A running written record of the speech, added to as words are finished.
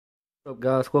What's up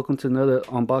guys, welcome to another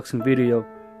unboxing video.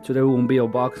 Today we will be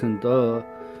unboxing the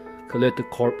Collector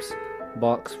Corps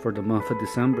box for the month of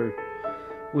December,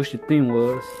 which the theme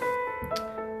was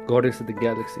Guardians of the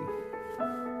Galaxy.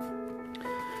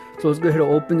 So let's go ahead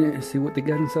and open it and see what they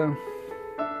got inside.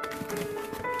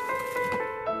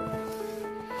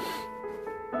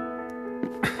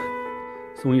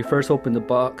 So when you first open the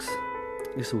box,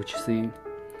 this is what you see.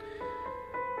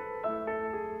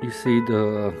 You see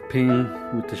the pin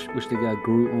with which they got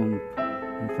Groot on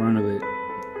in front of it.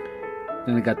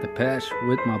 Then I got the patch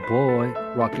with my boy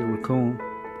Rocket Raccoon,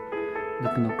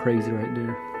 looking all crazy right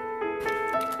there.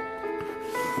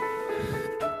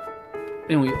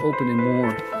 And when you open it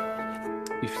more,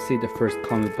 you see the first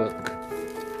comic book,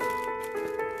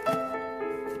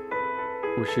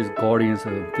 which is Guardians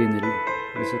of Infinity.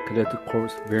 It's a Collector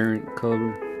Corps variant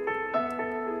cover,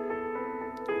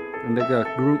 and they got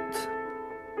Groot.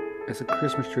 It's a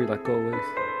Christmas tree like always.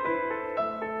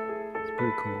 It's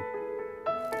pretty cool.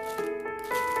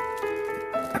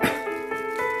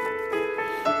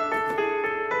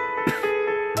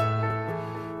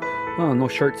 Oh, no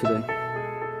shirt today.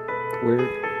 Weird.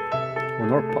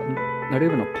 Well, not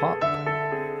even a pop.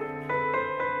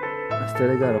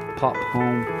 Instead I got a pop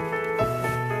home,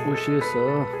 which is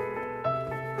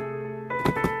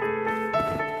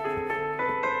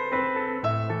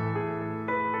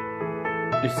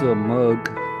it's a mug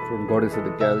from Guardians of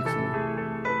the Galaxy,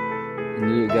 and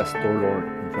then you got Star-Lord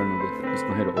in front of it. Let's go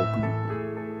ahead and open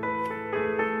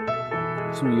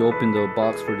it. So when you open the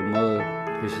box for the mug,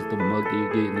 this is the mug that you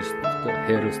get, and it's the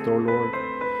head of Star-Lord,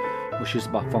 which is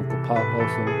by Funko Pop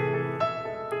also.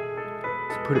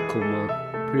 It's a pretty cool mug,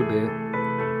 pretty big.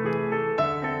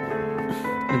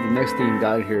 And the next thing you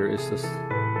got here is just,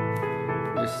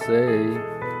 let's say,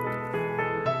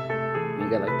 you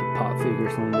got like the pop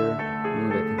figures on there. I don't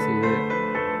know if I can see that.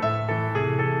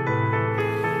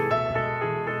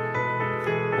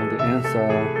 On the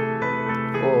inside,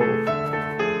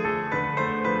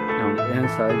 and on the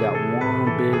inside, I got one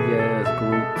big ass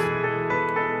Groot.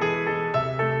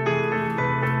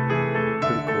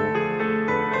 Pretty cool.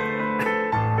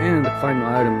 And the final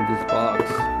item in this box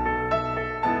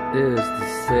is the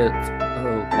set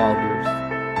of Bobblers.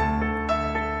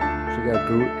 So you got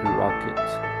Groot and Rocket.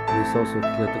 And it's also a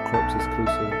Collector Corps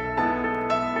exclusive.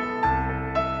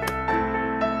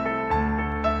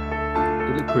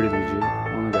 They look pretty legit. I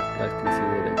don't know if you guys can see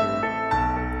that good.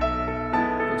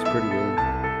 Looks pretty good.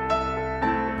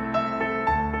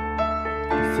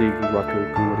 You see Rocket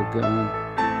Raccoon with a gun,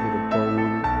 with a bow on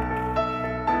it.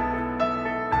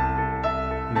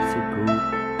 You see Groot.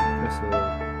 That's a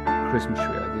Christmas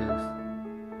tree, I guess.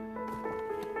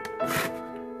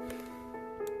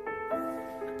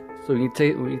 So when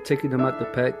you're taking them out the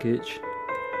package,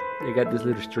 they got this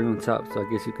little string on top, so I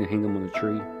guess you can hang them on a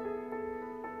tree.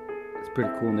 It's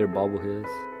pretty cool, and they're bobbleheads.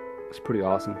 It's pretty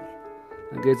awesome.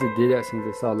 I guess they did that since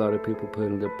I saw a lot of people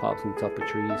putting their pops on top of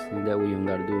trees, and that way you don't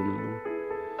gotta do it no more.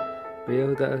 But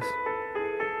yeah, guys.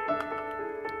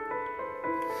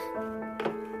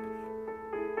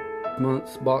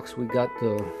 Month's box, we got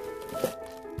the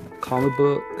comic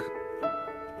book.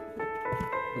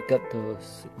 We got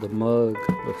the mug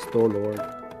of Star-Lord.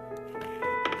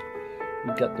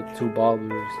 We got the two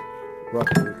bobblers,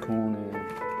 Rocket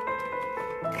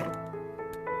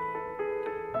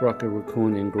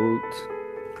Raccoon and Groot.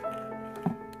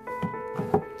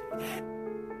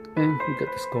 And we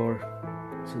got the scar.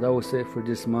 So that was it for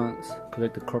this month's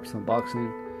Collector Corps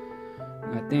unboxing.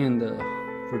 And I think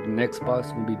for the next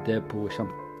box will be Deadpool, which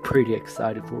I'm pretty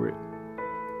excited for it.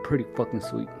 Pretty fucking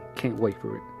sweet. Can't wait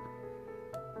for it.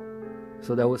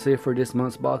 So that was it for this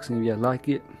month's box, and if you like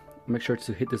it, make sure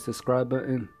to hit the subscribe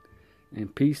button,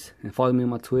 and peace, and follow me on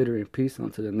my Twitter, and peace.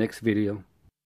 On to the next video.